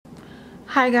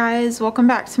Hi guys, welcome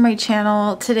back to my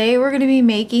channel. Today we're going to be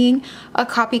making a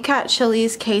Copycat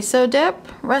chilies queso dip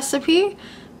recipe.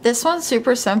 This one's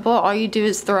super simple. All you do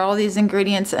is throw all these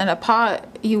ingredients in a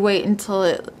pot. You wait until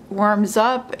it warms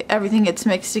up. Everything gets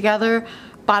mixed together.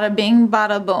 Bada bing,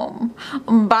 bada boom.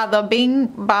 Bada bing,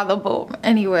 bada boom.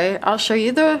 Anyway, I'll show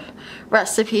you the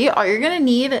recipe. All you're going to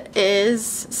need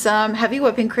is some heavy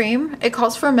whipping cream. It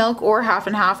calls for milk or half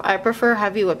and half. I prefer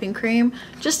heavy whipping cream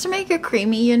just to make it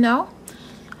creamy, you know.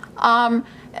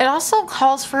 It also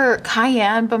calls for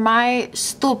cayenne, but my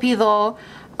stupido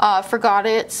forgot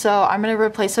it, so I'm going to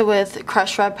replace it with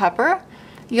crushed red pepper.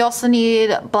 You also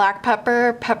need black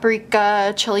pepper,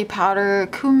 paprika, chili powder,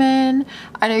 cumin.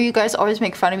 I know you guys always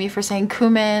make fun of me for saying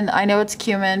cumin. I know it's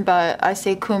cumin, but I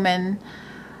say cumin.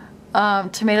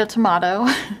 Tomato.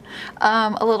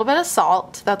 A little bit of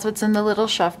salt. That's what's in the little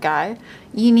chef guide.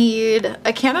 You need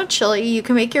a can of chili. You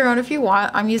can make your own if you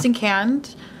want. I'm using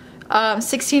canned.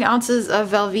 16 ounces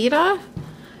of Velveeta.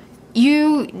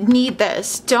 You need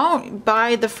this. Don't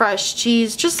buy the fresh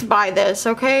cheese. Just buy this,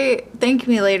 okay? Thank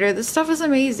me later. This stuff is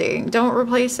amazing. Don't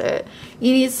replace it.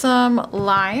 You need some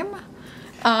lime.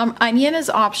 Onion is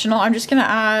optional. I'm just gonna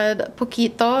add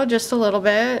poquito, just a little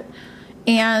bit.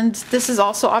 And this is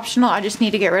also optional. I just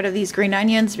need to get rid of these green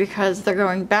onions because they're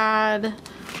going bad.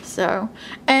 So,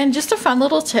 and just a fun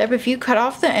little tip, if you cut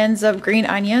off the ends of green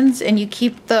onions and you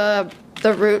keep the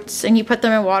roots and you put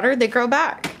them in water, they grow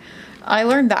back. I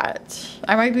learned that.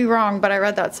 I might be wrong, but I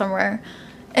read that somewhere.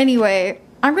 Anyway,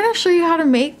 I'm gonna show you how to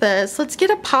make this. Let's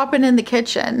get it popping in the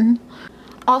kitchen.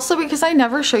 Also, because I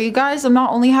never show you guys, I'm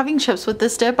not only having chips with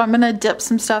this dip, I'm gonna dip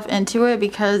some stuff into it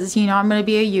because, you know, I'm gonna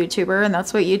be a YouTuber and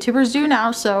that's what YouTubers do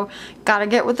now, so gotta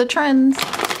get with the trends.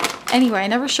 Anyway, I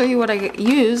never show you what I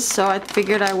use, so I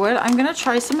figured I would. I'm gonna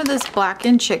try some of this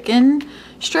blackened chicken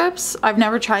strips. I've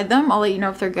never tried them. I'll let you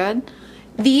know if they're good.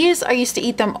 These, I used to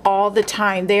eat them all the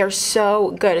time. They are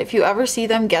so good. If you ever see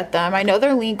them, get them. I know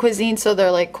they're lean cuisine, so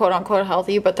they're like quote-unquote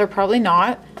healthy, but they're probably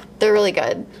not. They're really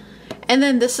good. And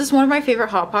then this is one of my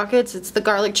favorite Hot Pockets. It's the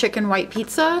garlic chicken white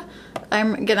pizza.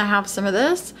 I'm gonna have some of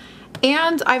this.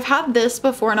 And I've had this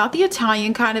before, not the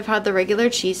Italian kind. I've had the regular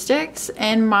cheese sticks.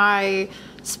 In my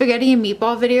spaghetti and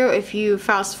meatball video, if you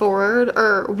fast forward,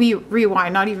 or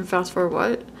rewind, not even fast forward,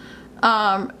 what?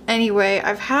 Anyway,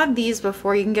 I've had these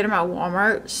before. You can get them at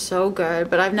Walmart. So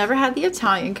good. But I've never had the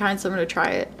Italian kind, so I'm going to try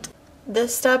it.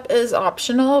 This step is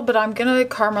optional, but I'm going to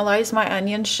caramelize my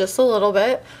onions just a little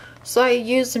bit. So I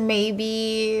used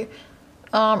maybe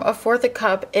a fourth a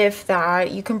cup, if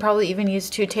that. You can probably even use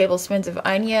 2 tablespoons of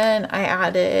onion. I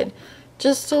added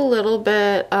just a little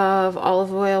bit of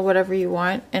olive oil, whatever you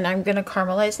want. And I'm going to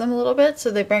caramelize them a little bit so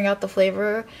they bring out the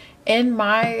flavor in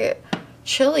my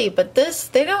chili. But this,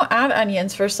 they don't add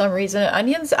onions for some reason.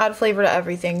 Onions add flavor to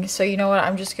everything, so you know what,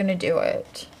 I'm just gonna do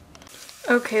it.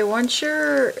 Okay, once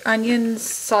your onions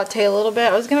saute a little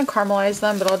bit, I was gonna caramelize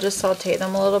them, but I'll just saute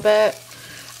them a little bit.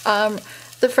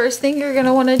 The first thing you're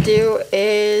gonna want to do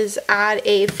is add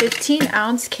a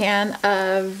 15-ounce can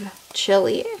of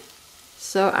chili.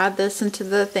 So add this into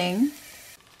the thing.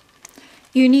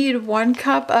 You need 1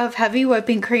 cup of heavy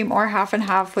whipping cream or half and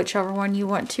half, whichever one you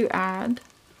want to add.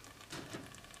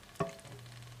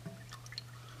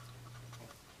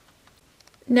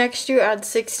 Next, you add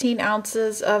 16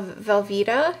 ounces of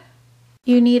Velveeta.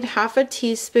 You need half a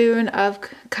teaspoon of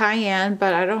cayenne,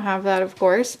 but I don't have that, of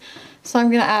course. So I'm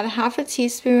going to add half a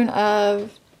teaspoon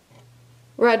of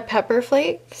red pepper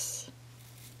flakes.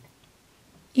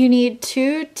 You need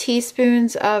 2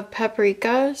 teaspoons of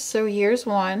paprika, so here's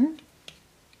 1.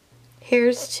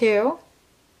 Here's 2.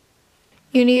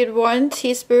 You need 1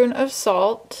 teaspoon of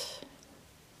salt.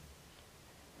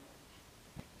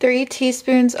 3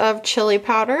 teaspoons of chili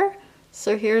powder,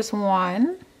 so here's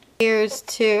 1, here's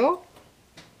 2,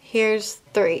 here's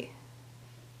 3.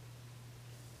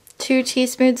 2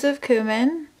 teaspoons of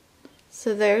cumin,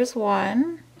 so there's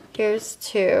 1, here's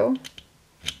 2.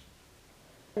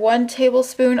 1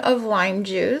 tablespoon of lime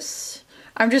juice.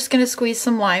 I'm just going to squeeze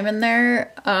some lime in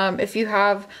there. If you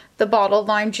have the bottled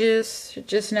lime juice,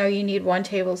 just know you need 1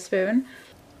 tablespoon.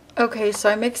 Okay, so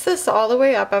I mix this all the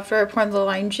way up after I pour the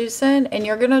lime juice in, and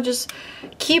you're gonna just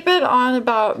keep it on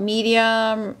about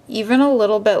medium, even a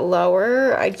little bit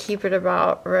lower. I'd keep it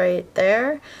about right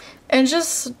there, and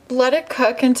just let it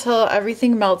cook until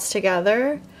everything melts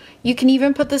together. You can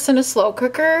even put this in a slow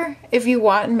cooker if you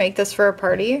want and make this for a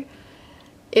party,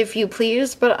 if you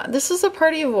please, but this is a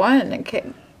party of 1.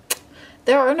 Okay,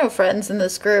 there are no friends in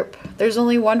this group. There's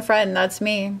only 1 friend, that's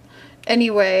me.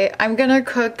 Anyway, I'm gonna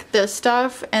cook this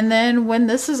stuff, and then when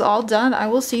this is all done, I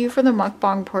will see you for the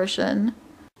mukbang portion.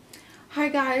 Hi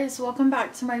guys, welcome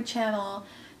back to my channel.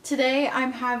 Today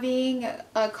I'm having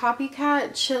a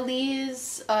Copycat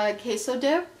Chili's queso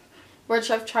dip, which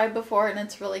I've tried before and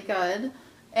it's really good.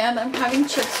 And I'm having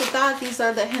chips with that. These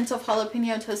are the Hint of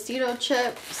Jalapeno Tostito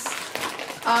chips.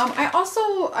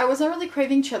 I wasn't really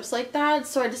craving chips like that,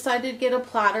 so I decided to get a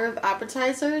platter of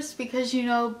appetizers because, you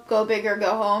know, go big or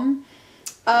go home.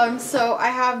 So I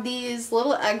have these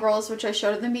little egg rolls, which I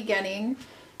showed in the beginning,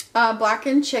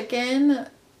 blackened chicken,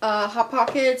 Hot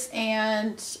Pockets,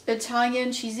 and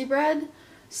Italian cheesy bread.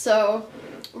 So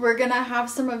we're gonna have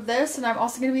some of this, and I'm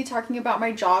also gonna be talking about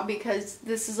my job because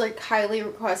this is like highly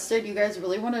requested. You guys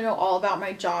really want to know all about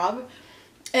my job.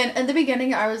 And in the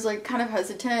beginning I was like kind of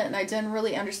hesitant and I didn't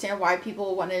really understand why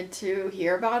people wanted to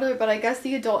hear about it, but I guess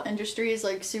the adult industry is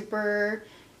like super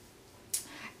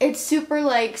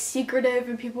like secretive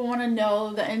and people want to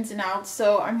know the ins and outs,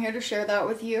 so I'm here to share that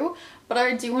with you. But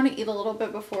I do want to eat a little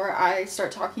bit before I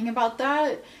start talking about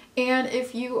that. And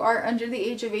if you are under the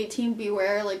age of 18,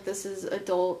 beware, like this is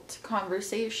adult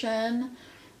conversation.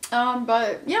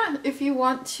 But yeah, if you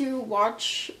want to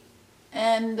watch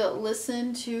and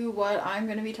listen to what I'm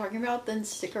going to be talking about, then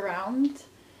stick around.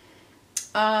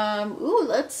 Ooh,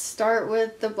 let's start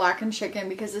with the blackened chicken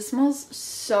because it smells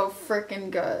so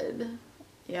freaking good.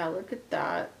 Yeah, look at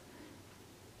that.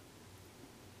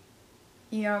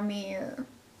 Yummy.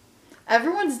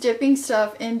 Everyone's dipping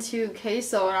stuff into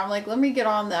queso and I'm like, let me get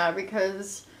on that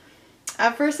because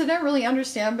at first I didn't really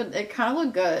understand, but it kind of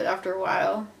looked good after a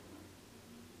while.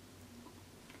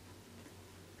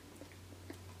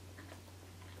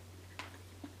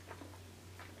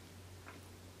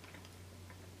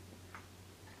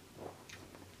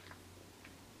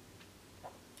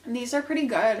 And these are pretty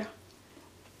good.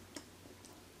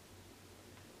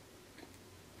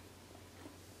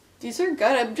 These are good.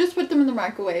 I just put them in the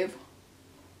microwave.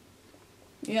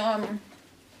 Yum.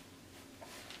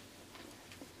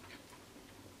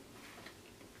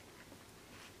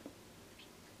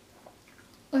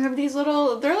 I have these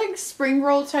little, they're like spring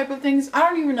roll type of things. I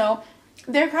don't even know.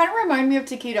 They kind of remind me of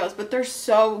taquitos, but they're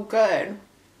so good.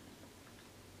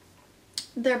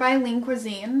 They're by Lean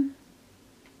Cuisine.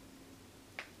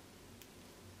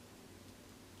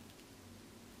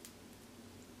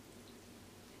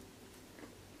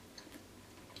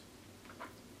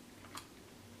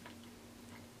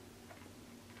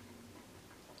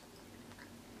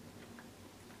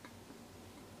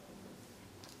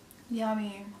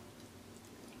 Yummy.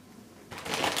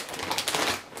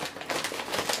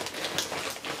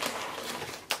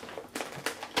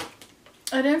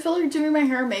 I didn't feel like doing my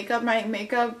hair and makeup. My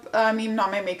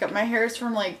hair is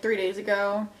from like 3 days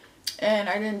ago and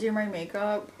I didn't do my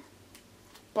makeup.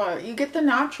 But you get the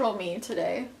natural me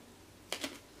today.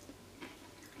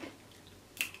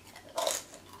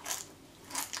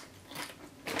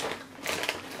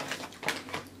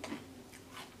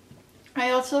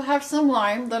 I also have some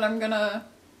lime that I'm gonna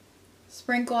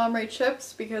sprinkle on my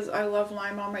chips because I love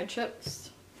lime on my chips.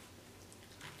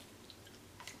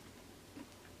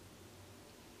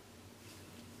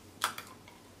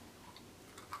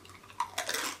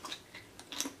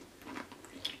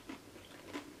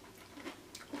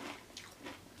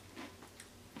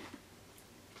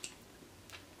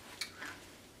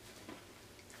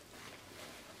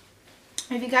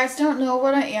 If you guys don't know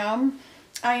what I am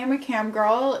a cam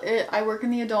girl. I work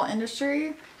in the adult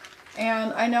industry,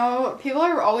 and I know people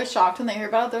are always shocked when they hear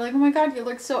about it. They're like, oh my god, you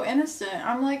look so innocent.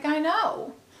 I'm like, I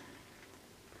know.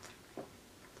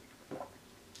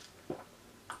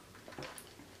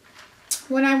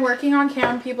 When I'm working on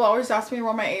cam, people always ask me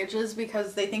what my age is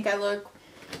because they think I look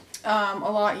a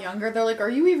lot younger. They're like, are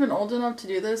you even old enough to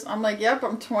do this? I'm like, yep,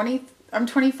 I'm 20. I'm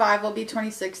 25. I'll be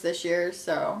 26 this year,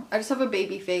 so I just have a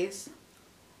baby face.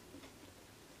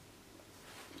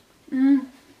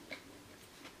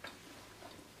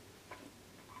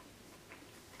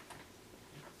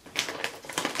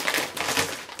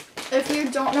 If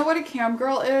you don't know what a cam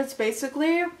girl is,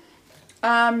 basically, you're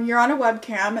on a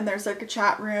webcam and there's like a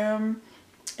chat room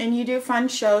and you do fun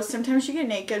shows. Sometimes you get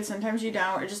naked, sometimes you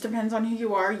don't. It just depends on who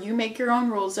you are. You make your own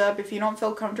rules up. If you don't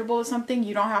feel comfortable with something,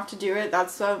 you don't have to do it.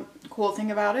 That's the cool thing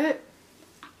about it.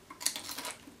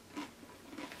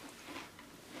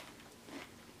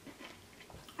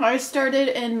 I started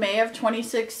in May of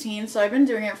 2016, so I've been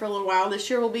doing it for a little while. This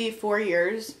year will be 4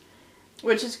 years,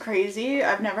 which is crazy.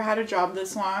 I've never had a job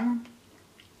this long.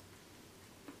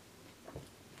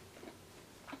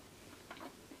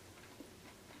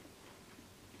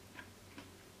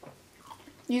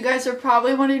 You guys are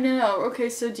probably wanting to know, okay,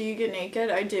 so do you get naked?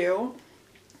 I do.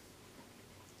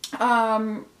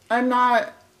 I'm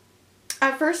not,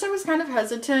 at first I was kind of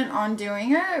hesitant on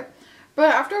doing it,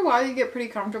 But after a while, you get pretty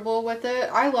comfortable with it.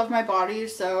 I love my body,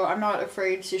 so I'm not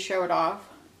afraid to show it off.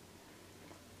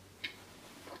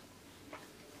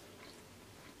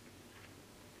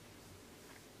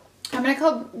 I'm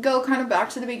gonna go kind of back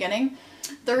to the beginning.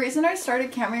 The reason I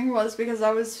started camming was because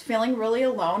I was feeling really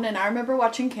alone, and I remember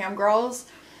watching cam girls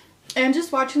and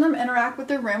just watching them interact with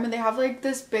their room, and they have like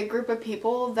this big group of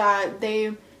people that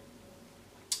they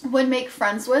would make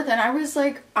friends with, and I was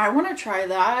like, I want to try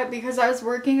that because I was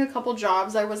working a couple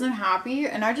jobs, I wasn't happy,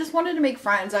 and I just wanted to make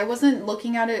friends. I wasn't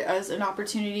looking at it as an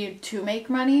opportunity to make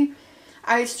money.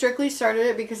 I strictly started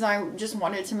it because I just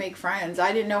wanted to make friends.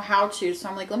 I didn't know how to, so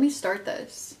I'm like, let me start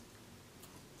this.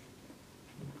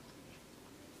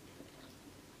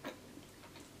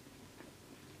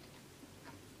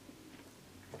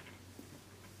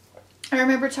 I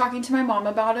remember talking to my mom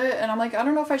about it, and I'm like, I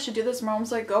don't know if I should do this.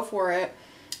 Mom's like, go for it.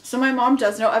 So my mom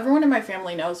does know. Everyone in my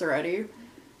family knows already.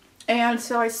 And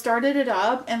so I started it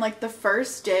up, and like the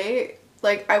first day,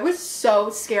 like I was so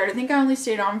scared. I think I only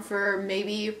stayed on for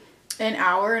maybe an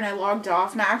hour, and I logged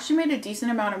off, and I actually made a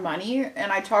decent amount of money,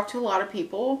 and I talked to a lot of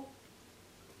people.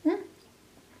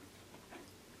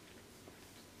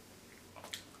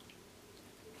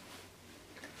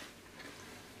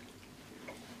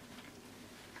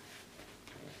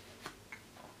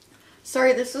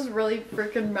 Sorry, this is really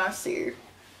freaking messy.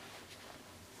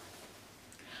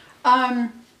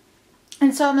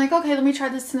 And so I'm like, okay, let me try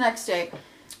this the next day.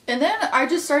 And then I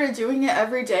just started doing it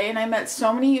every day, and I met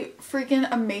so many freaking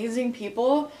amazing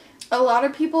people. A lot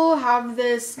of people have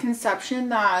this conception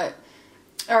that,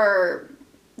 or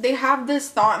they have this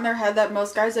thought in their head that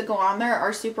most guys that go on there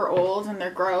are super old and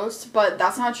they're gross, but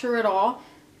that's not true at all.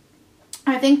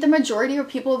 I think the majority of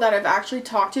people that I've actually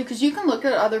talked to, because you can look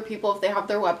at other people if they have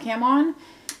their webcam on,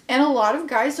 and a lot of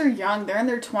guys are young. They're in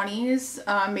their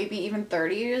 20s, maybe even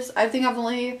 30s. I think I've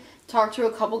only talked to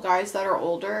a couple guys that are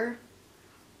older.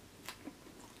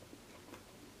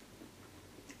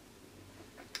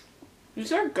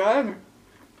 These are good.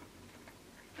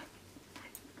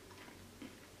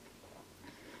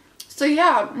 So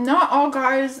yeah, not all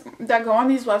guys that go on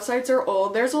these websites are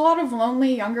old. There's a lot of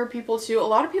lonely younger people too. A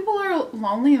lot of people are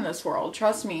lonely in this world,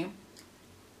 trust me.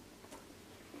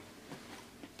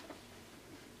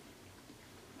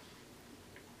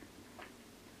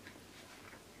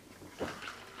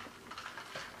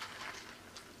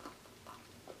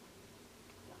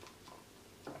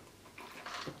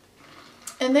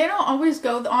 And they don't always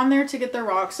go on there to get their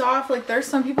rocks off. Like, there's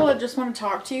some people that just want to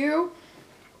talk to you,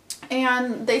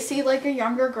 and they see like a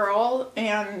younger girl,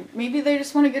 and maybe they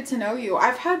just want to get to know you.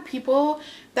 I've had people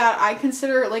that I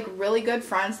consider like really good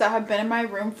friends that have been in my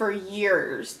room for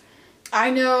years.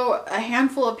 I know a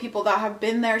handful of people that have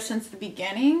been there since the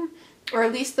beginning, or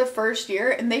at least the first year,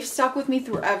 and they've stuck with me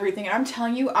through everything. And I'm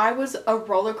telling you, I was a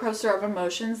roller coaster of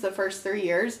emotions the first 3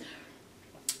 years.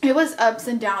 It was ups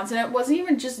and downs, and it wasn't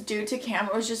even just due to cam,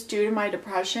 it was just due to my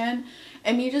depression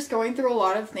and me just going through a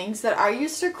lot of things that I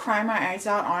used to cry my eyes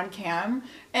out on cam,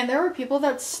 and there were people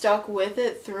that stuck with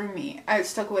it through me.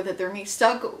 Stuck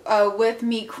with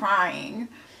me crying,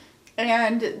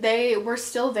 and they were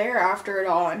still there after it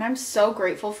all, and I'm so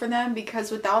grateful for them, because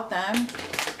without them,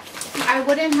 I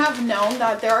wouldn't have known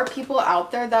that there are people out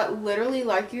there that literally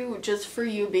like you just for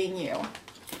you being you.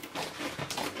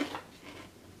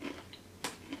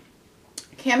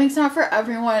 Camming's not for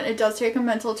everyone. It does take a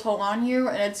mental toll on you,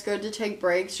 and it's good to take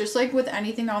breaks. Just like with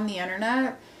anything on the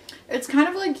internet, it's kind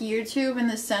of like YouTube in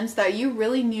the sense that you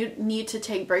really need to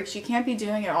take breaks. You can't be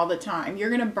doing it all the time.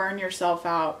 You're going to burn yourself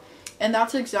out. And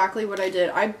that's exactly what I did.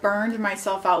 I burned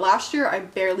myself out. Last year, I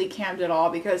barely cammed at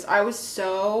all because I was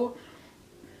so,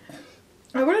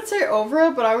 I wouldn't say over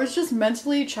it, but I was just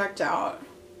mentally checked out.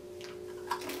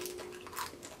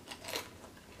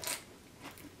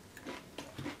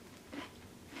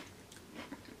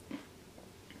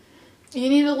 You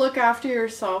need to look after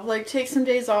yourself, like take some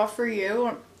days off for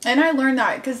you. And I learned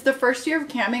that because the first year of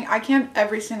camming, I camped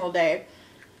every single day.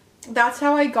 That's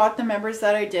how I got the members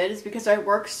that I did, is because I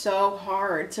worked so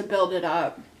hard to build it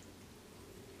up.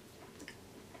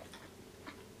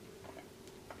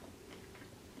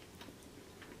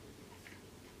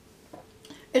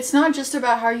 It's not just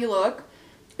about how you look.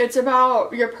 It's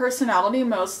about your personality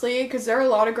mostly, because there are a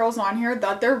lot of girls on here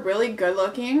that they're really good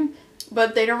looking,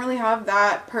 but they don't really have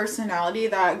that personality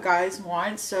that guys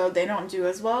want, so they don't do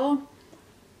as well.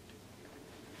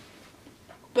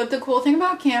 But the cool thing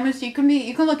about cam is you can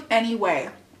look any way.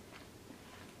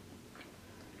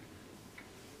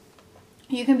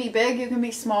 You can be big, you can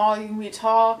be small, you can be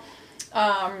tall.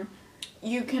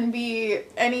 you can be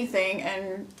anything,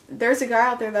 and there's a guy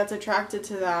out there that's attracted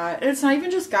to that. And it's not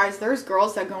even just guys, there's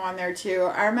girls that go on there too.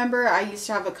 I remember I used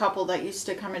to have a couple that used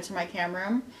to come into my cam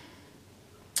room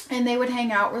and they would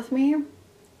hang out with me.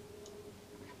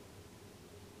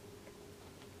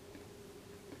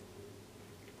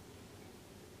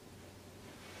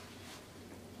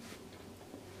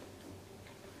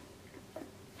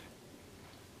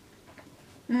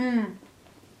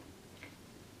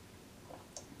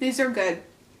 These are good.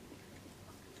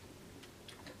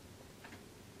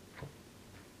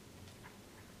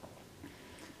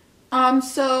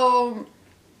 So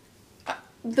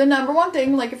the number one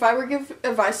thing, like if I were to give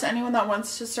advice to anyone that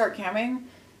wants to start camming,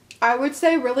 I would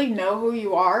say really know who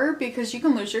you are, because you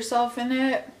can lose yourself in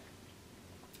it.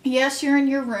 Yes, you're in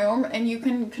your room and you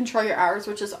can control your hours,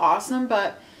 which is awesome,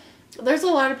 but there's a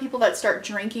lot of people that start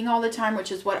drinking all the time,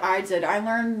 which is what I did. I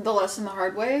learned the lesson the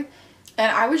hard way,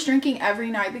 and I was drinking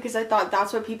every night because I thought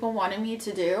that's what people wanted me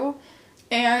to do.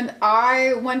 And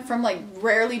I went from like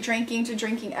rarely drinking to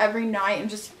drinking every night, and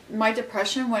just my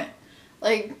depression went,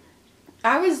 like,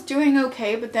 I was doing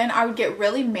okay, but then I would get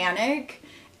really manic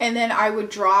and then I would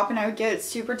drop and I would get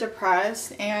super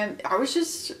depressed, and I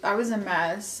was a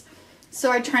mess.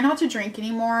 So I try not to drink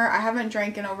anymore. I haven't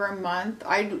drank in over a month.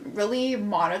 I really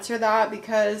monitor that,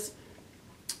 because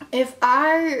if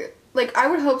I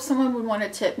would hope someone would want to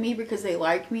tip me because they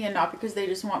like me and not because they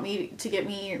just want me to get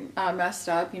me messed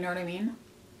up, you know what I mean?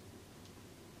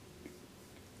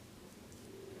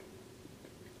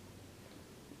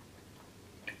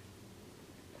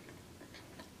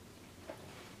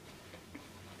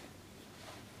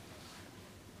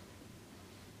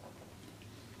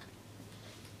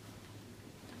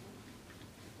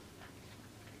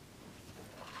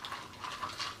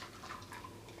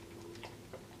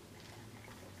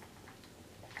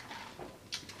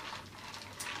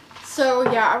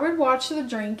 So yeah, I would watch the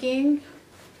drinking.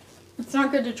 It's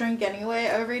not good to drink anyway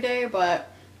every day,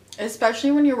 but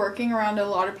especially when you're working around a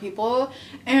lot of people.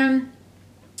 And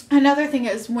another thing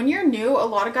is, when you're new, a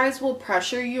lot of guys will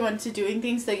pressure you into doing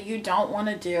things that you don't want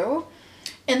to do.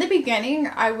 In the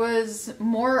beginning, I was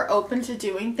more open to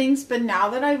doing things, but now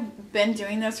that I've been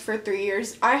doing this for 3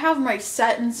 years, I have my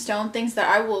set in stone things that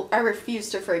I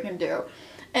refuse to freaking do.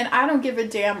 And I don't give a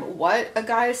damn what a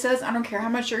guy says. I don't care how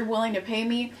much you're willing to pay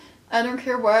me. I don't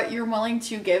care what you're willing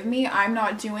to give me. I'm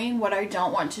not doing what I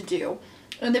don't want to do.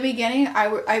 In the beginning,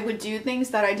 I would do things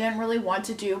that I didn't really want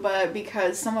to do, but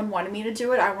because someone wanted me to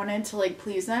do it, I wanted to like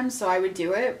please them, so I would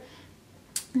do it.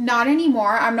 Not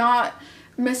anymore. I'm not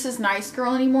Mrs. Nice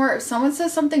Girl anymore. If someone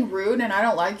says something rude and I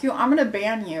don't like you, I'm gonna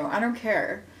ban you. I don't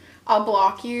care. I'll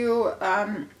block you.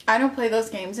 I don't play those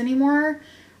games anymore.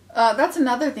 That's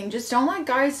another thing. Just don't let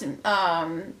guys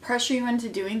pressure you into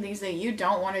doing things that you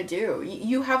don't want to do.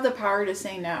 You have the power to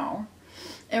say no.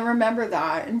 And remember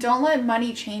that. And don't let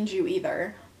money change you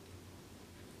either.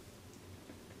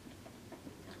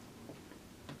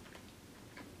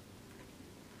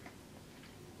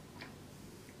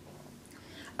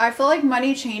 I feel like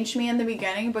money changed me in the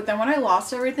beginning, but then when I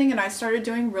lost everything and I started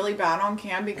doing really bad on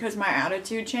cam because my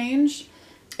attitude changed,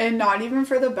 and not even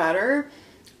for the better,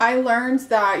 I learned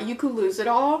that you could lose it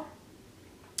all.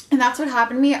 And that's what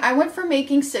happened to me. I went from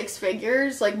making 6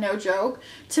 figures, like no joke,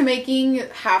 to making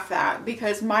half that,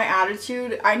 because my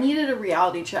attitude, I needed a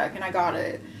reality check and I got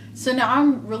it. So now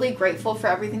I'm really grateful for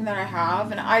everything that I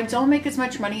have, and I don't make as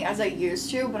much money as I used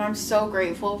to, but I'm so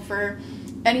grateful for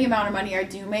any amount of money I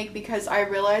do make, because I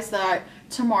realize that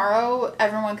tomorrow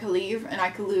everyone could leave and I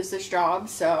could lose this job.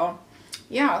 So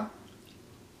yeah.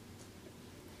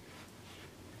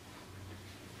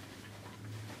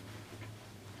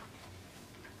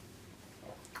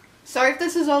 Sorry if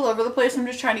this is all over the place. I'm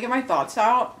just trying to get my thoughts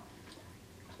out.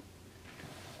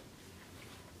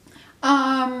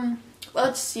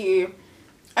 Let's see.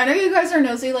 I know you guys are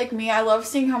nosy like me. I love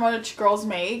seeing how much girls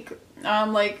make.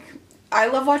 Like, I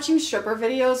love watching stripper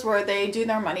videos where they do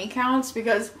their money counts,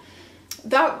 because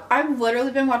I've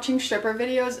literally been watching stripper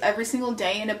videos every single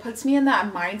day, and it puts me in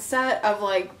that mindset of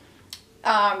like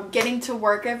getting to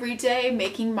work every day,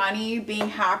 making money, being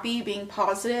happy, being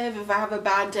positive. If I have a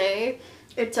bad day,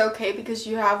 it's okay, because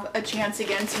you have a chance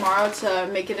again tomorrow to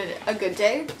make it a good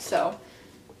day. So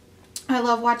I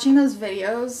love watching those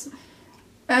videos,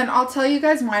 and I'll tell you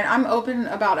guys mine. I'm open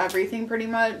about everything pretty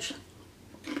much.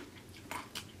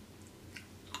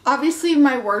 Obviously,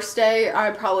 my worst day,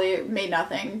 I probably made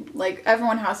nothing. Like,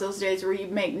 everyone has those days where you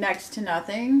make next to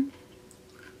nothing.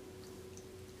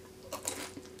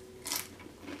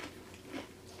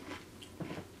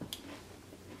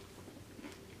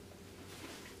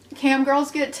 Cam girls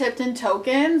get tipped in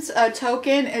tokens. A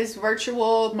token is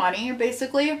virtual money,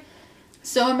 basically.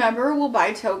 So a member will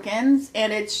buy tokens,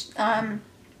 and it's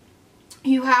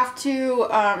you have to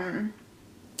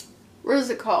what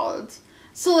is it called?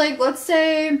 So like, let's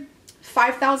say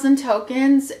 5,000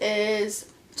 tokens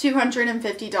is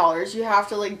 $250. You have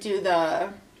to like do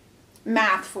the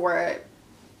math for it.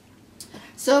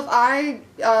 So if I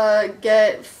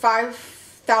get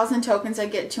 5,000 tokens, I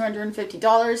get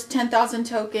 $250. 10,000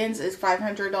 tokens is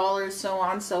 $500, so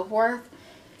on and so forth.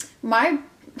 My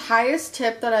highest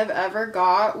tip that I've ever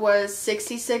got was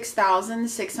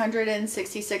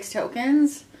 66,666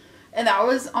 tokens. And that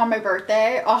was on my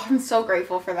birthday. Oh, I'm so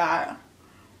grateful for that.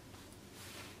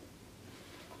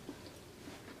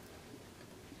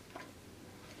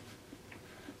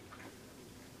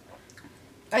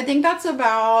 I think that's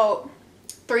about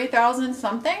 3,000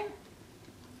 something.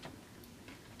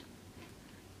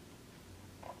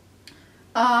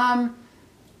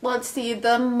 Let's see,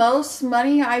 the most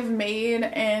money I've made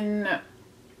in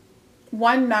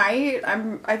one night,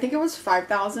 I think it was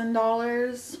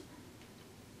 $5,000.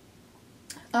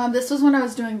 This was when I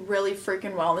was doing really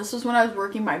freaking well. This was when I was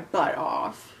working my butt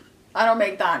off. I don't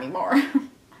make that anymore.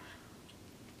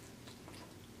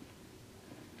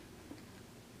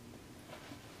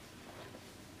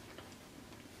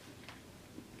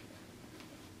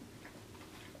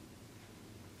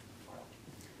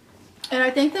 And I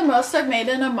think the most I've made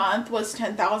in a month was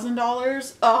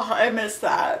 $10,000. Oh, I missed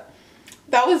that.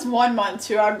 That was 1 month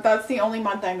too. That's the only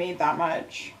month I made that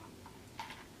much.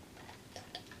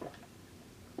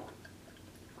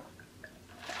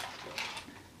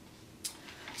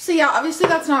 So yeah, obviously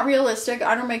that's not realistic.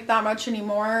 I don't make that much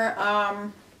anymore.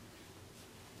 I'm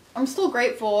still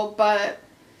grateful, but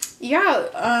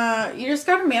yeah, you just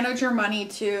gotta manage your money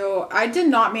too. I did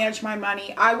not manage my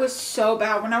money. I was so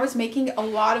bad. When I was making a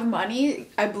lot of money,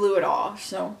 I blew it off.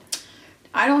 So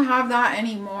I don't have that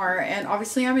anymore. And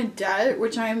obviously I'm in debt,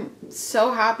 which I'm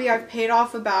so happy. I've paid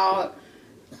off about,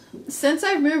 since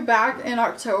I've moved back in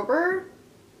October,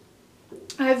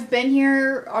 I've been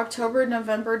here October,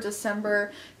 November,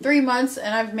 December, 3 months,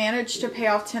 and I've managed to pay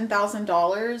off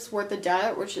 $10,000 worth of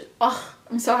debt, which, oh,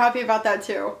 I'm so happy about that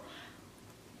too.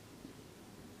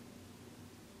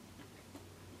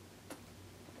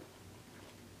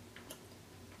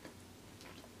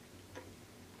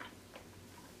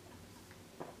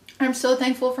 I'm so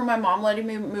thankful for my mom letting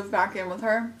me move back in with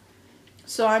her,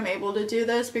 so I'm able to do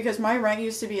this, because my rent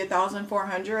used to be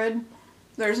 $1,400.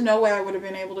 There's no way I would have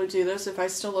been able to do this if I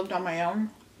still lived on my own.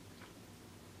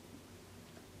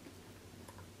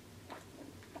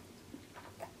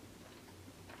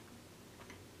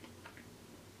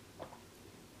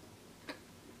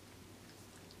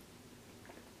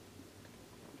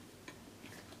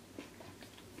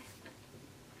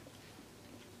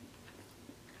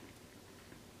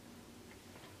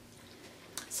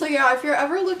 So yeah, if you're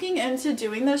ever looking into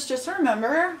doing this, just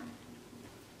remember,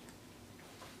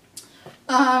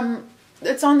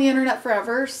 it's on the internet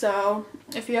forever. So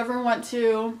if you ever want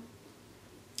to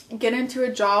get into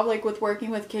a job like with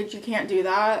working with kids, you can't do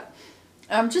that.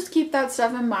 Just keep that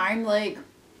stuff in mind. Like,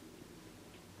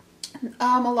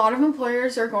 a lot of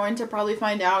employers are going to probably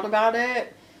find out about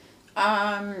it.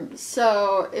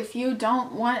 So if you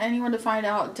don't want anyone to find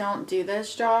out, don't do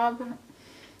this job.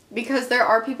 Because there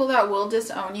are people that will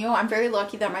disown you. I'm very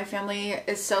lucky that my family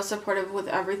is so supportive with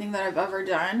everything that I've ever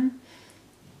done.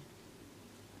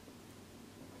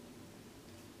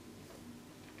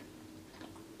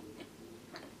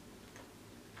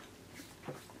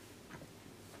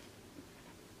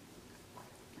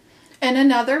 And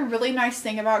another really nice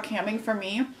thing about camping for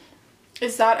me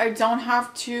is that I don't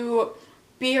have to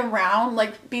be around,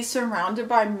 like, be surrounded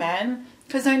by men.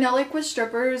 Because I know, like, with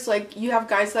strippers, like, you have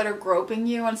guys that are groping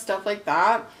you and stuff like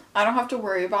that. I don't have to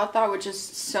worry about that, which is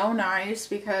so nice,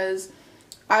 because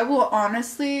I will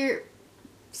honestly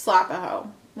slap a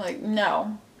hoe. Like,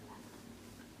 no.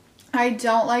 I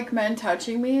don't like men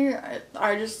touching me.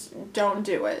 I just don't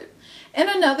do it. And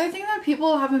another thing that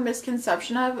people have a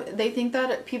misconception of, they think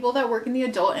that people that work in the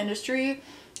adult industry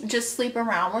just sleep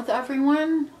around with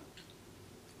everyone.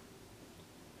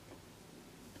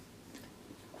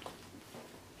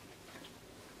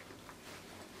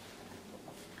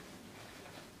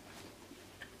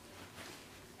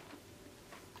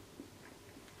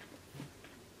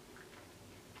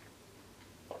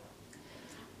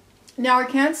 Now, I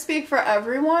can't speak for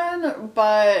everyone,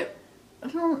 but I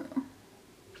don't...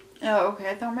 Oh, okay.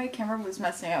 I thought my camera was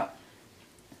messing up.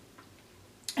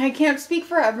 I can't speak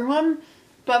for everyone,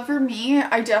 but for me,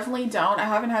 I definitely don't. I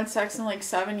haven't had sex in like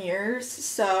 7 years,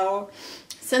 so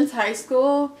since high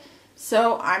school.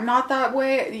 So I'm not that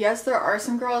way. Yes, there are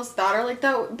some girls that are like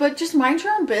that, but just mind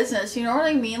your own business. You know what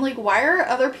I mean? Like, why are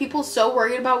other people so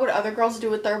worried about what other girls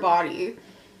do with their body?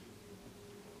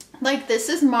 Like, this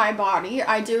is my body.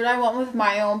 I do what I want with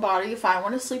my own body. If I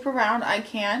want to sleep around, I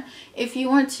can. If you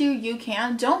want to, you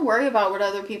can. Don't worry about what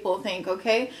other people think,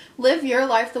 okay? Live your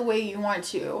life the way you want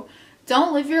to.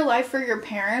 Don't live your life for your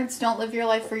parents. Don't live your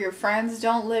life for your friends.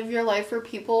 Don't live your life for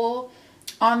people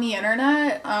on the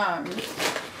internet.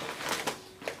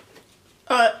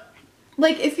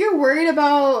 Like, if you're worried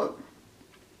about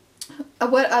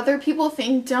what other people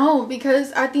think, don't.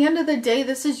 Because at the end of the day,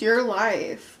 this is your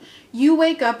life. You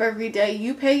wake up every day,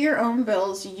 you pay your own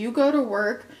bills, you go to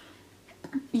work,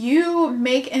 you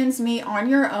make ends meet on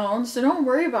your own, so don't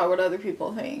worry about what other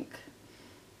people think.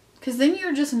 Because then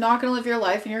you're just not going to live your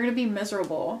life and you're going to be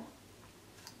miserable.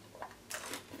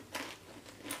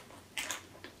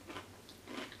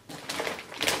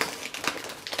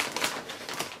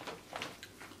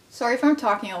 Sorry if I'm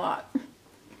talking a lot.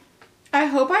 I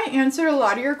hope I answered a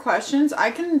lot of your questions. I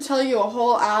can tell you a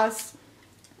whole ass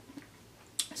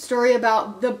story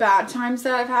about the bad times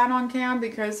that I've had on cam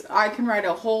because I can write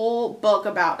a whole book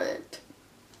about it.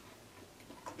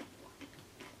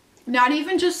 Not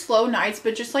even just slow nights,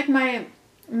 but just like my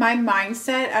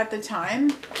mindset at the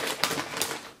time.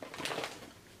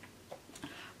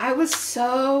 I was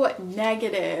so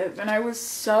negative and I was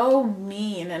so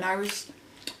mean, and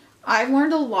I've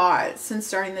learned a lot since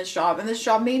starting this job, and this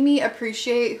job made me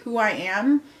appreciate who I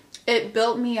am. It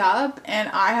built me up, and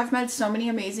I have met so many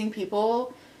amazing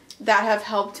people that have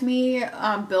helped me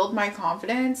build my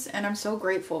confidence, and I'm so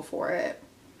grateful for it.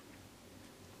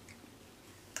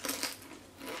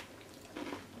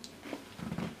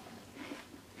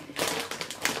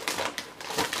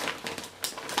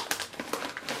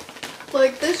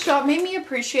 Like, this job made me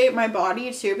appreciate my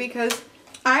body too, because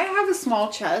I have a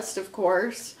small chest, of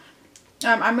course.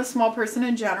 I'm a small person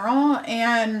in general,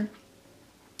 and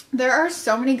there are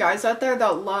so many guys out there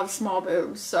that love small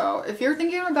boobs. So if you're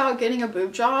thinking about getting a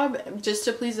boob job just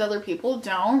to please other people,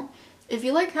 don't. If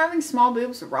you like having small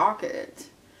boobs, rock it.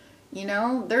 You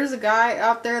know, there's a guy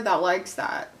out there that likes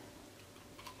that.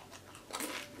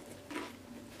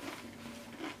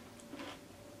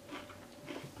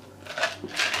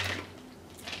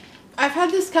 I've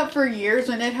had this cup for years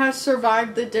and it has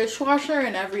survived the dishwasher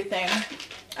and everything.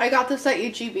 I got this at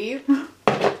HEB.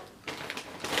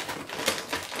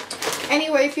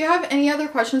 Anyway, if you have any other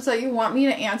questions that you want me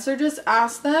to answer, just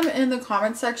ask them in the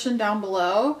comment section down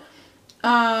below.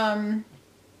 I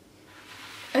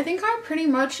think I pretty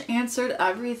much answered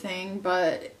everything,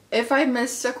 but if I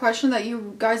missed a question that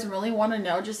you guys really want to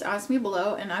know, just ask me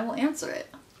below and I will answer it.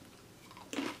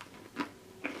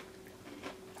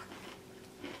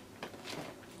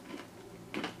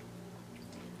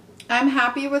 I'm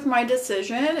happy with my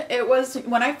decision. It was,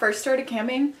 when I first started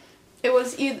camming, it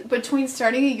was either between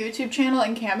starting a YouTube channel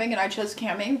and camming, and I chose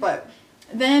camming. But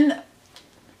then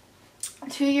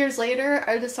 2 years later,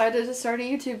 I decided to start a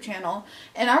YouTube channel.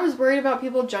 And I was worried about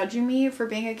people judging me for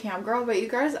being a cam girl, but you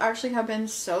guys actually have been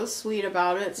so sweet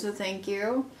about it, so thank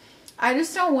you. I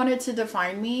just don't want it to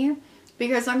define me,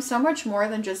 because I'm so much more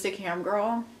than just a cam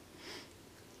girl.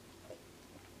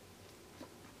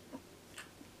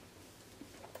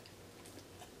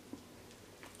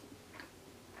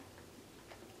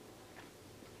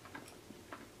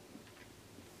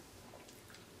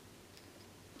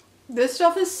 This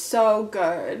stuff is so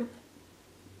good.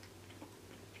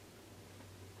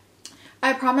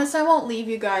 I promise I won't leave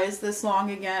you guys this long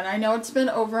again. I know it's been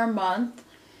over a month,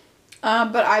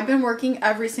 but I've been working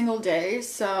every single day,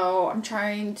 so I'm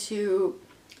trying to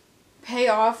pay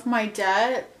off my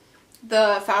debt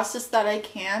the fastest that I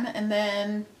can, and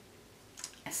then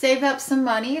save up some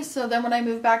money so then when I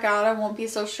move back out, I won't be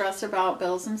so stressed about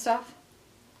bills and stuff.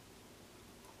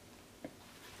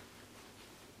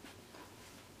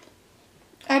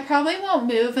 I probably won't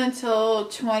move until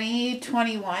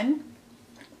 2021.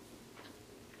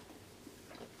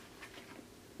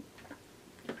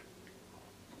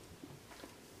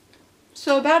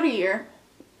 So about a year.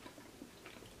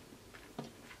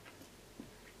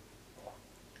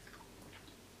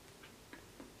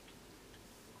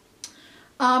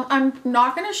 I'm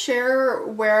not going to share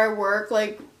where I work,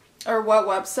 like, or what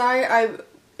website.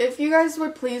 If you guys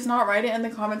would please not write it in the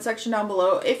comment section down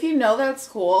below. If you know, that's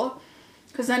cool.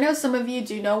 Because I know some of you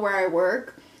do know where I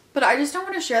work, but I just don't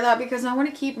want to share that because I want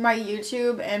to keep my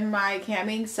YouTube and my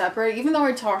camming separate, even though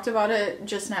I talked about it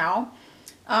just now.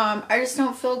 I just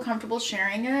don't feel comfortable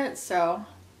sharing it, so.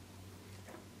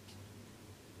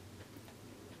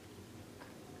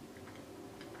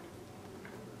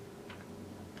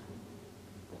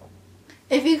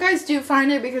 If you guys do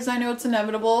find it, because I know it's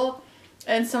inevitable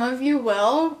and some of you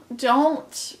will,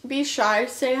 don't be shy,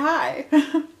 say hi.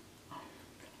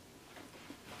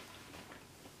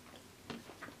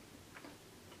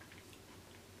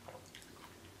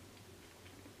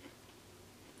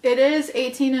 It is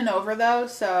 18 and over though,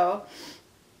 so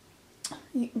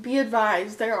be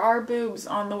advised, there are boobs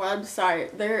on the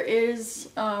website. There is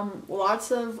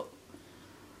lots of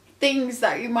things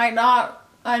that you might not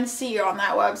unsee on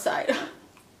that website.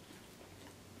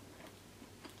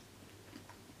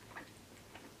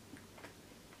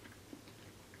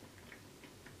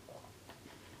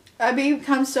 I've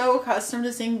become so accustomed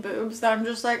to seeing boobs that I'm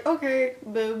just like, okay,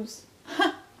 boobs.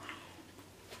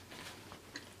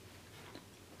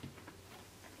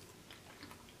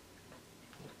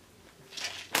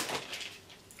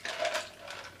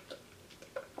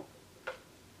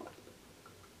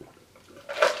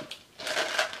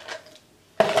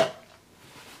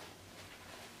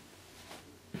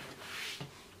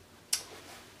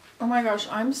 Oh my gosh,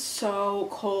 I'm so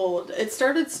cold. It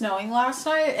started snowing last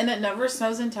night, and it never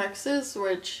snows in Texas,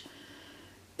 which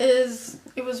is,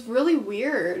 it was really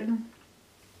weird.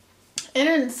 It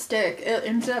didn't stick. It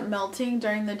ended up melting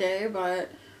during the day,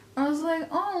 but I was like,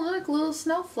 oh look, little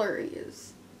snow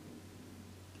flurries.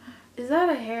 Is that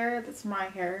a hair? That's my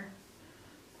hair.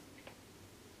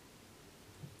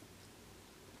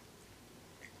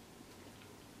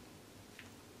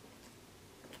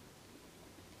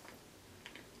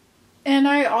 And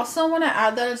I also want to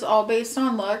add that it's all based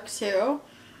on luck too.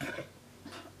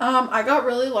 I got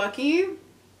really lucky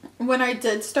when I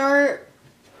did start.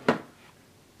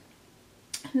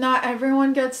 Not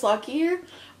everyone gets lucky,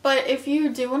 but if you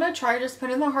do want to try, just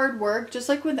put in the hard work. Just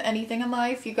like with anything in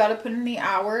life, you got to put in the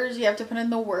hours, you have to put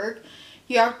in the work,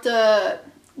 you have to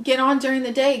get on during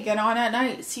the day, get on at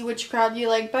night, see which crowd you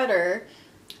like better,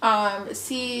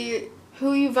 see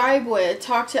who you vibe with,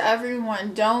 talk to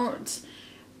everyone. Don't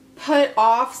put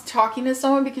off talking to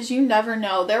someone, because you never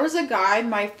know. There was a guy,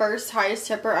 my first highest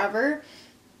tipper ever.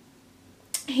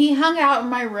 He hung out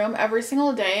in my room every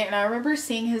single day, and I remember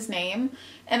seeing his name,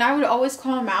 and I would always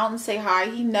call him out and say hi.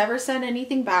 He never said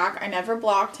anything back. I never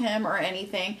blocked him or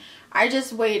anything. I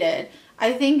just waited.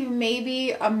 I think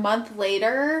maybe a month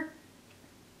later,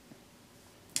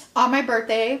 on my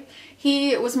birthday,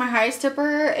 he was my highest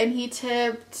tipper, and he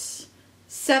tipped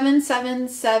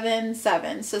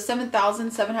 7,777, so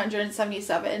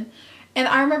 7,777. And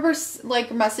I remember like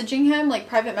messaging him, like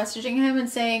private messaging him and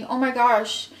saying, oh my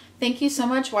gosh, thank you so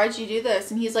much, why'd you do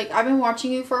this? And he's like, I've been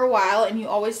watching you for a while, and you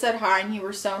always said hi, and you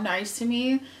were so nice to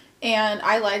me, and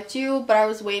I liked you, but I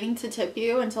was waiting to tip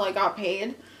you until I got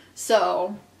paid.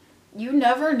 So you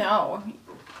never know.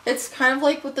 It's kind of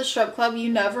like with the strip club,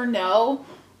 you never know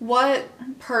what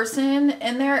person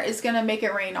in there is gonna make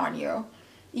it rain on you.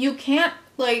 You can't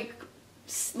like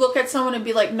look at someone and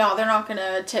be like, no, they're not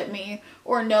gonna tip me,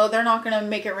 or no, they're not gonna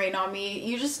make it rain on me.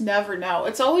 You just never know.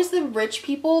 It's always the rich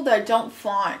people that don't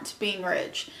flaunt being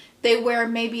rich. They wear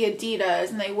maybe Adidas,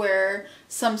 and they wear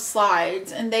some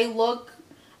slides, and they look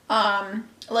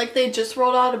like they just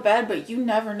rolled out of bed, but you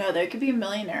never know. They could be a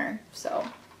millionaire. So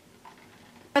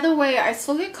by the way, I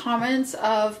still get comments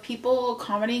of people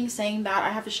commenting saying that I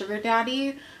have a sugar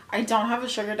daddy. I don't have a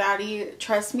sugar daddy.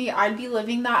 Trust me, I'd be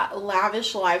living that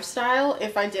lavish lifestyle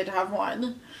if I did have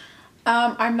one.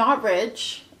 I'm not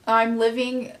rich. I'm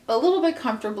living a little bit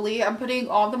comfortably. I'm putting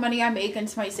all the money I make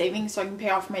into my savings so I can pay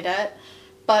off my debt.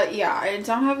 But yeah, I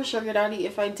don't have a sugar daddy.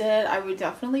 If I did, I would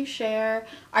definitely share.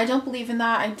 I don't believe in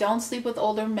that. I don't sleep with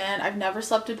older men. I've never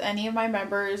slept with any of my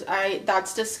members.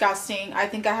 That's disgusting. I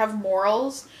think I have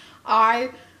morals.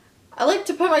 I like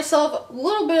to put myself a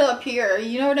little bit up here,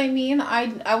 you know what I mean?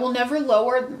 I will never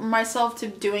lower myself to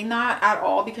doing that at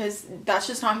all, because that's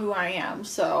just not who I am.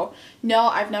 So no,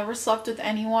 I've never slept with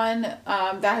anyone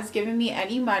that has given me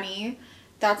any money.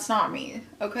 That's not me,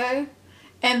 okay?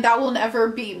 And that will never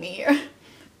be me.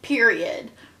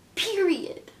 Period.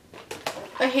 Period.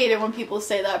 I hate it when people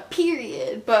say that,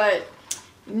 period, but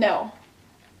no.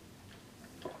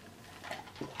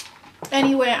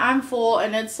 Anyway, I'm full,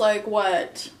 and it's like,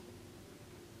 what?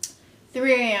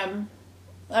 3 a.m.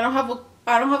 I don't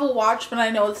have a watch, but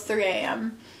I know it's 3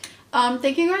 a.m.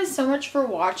 Thank you guys so much for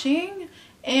watching,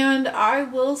 and I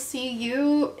will see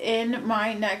you in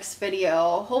my next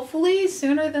video, hopefully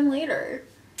sooner than later.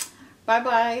 Bye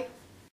bye.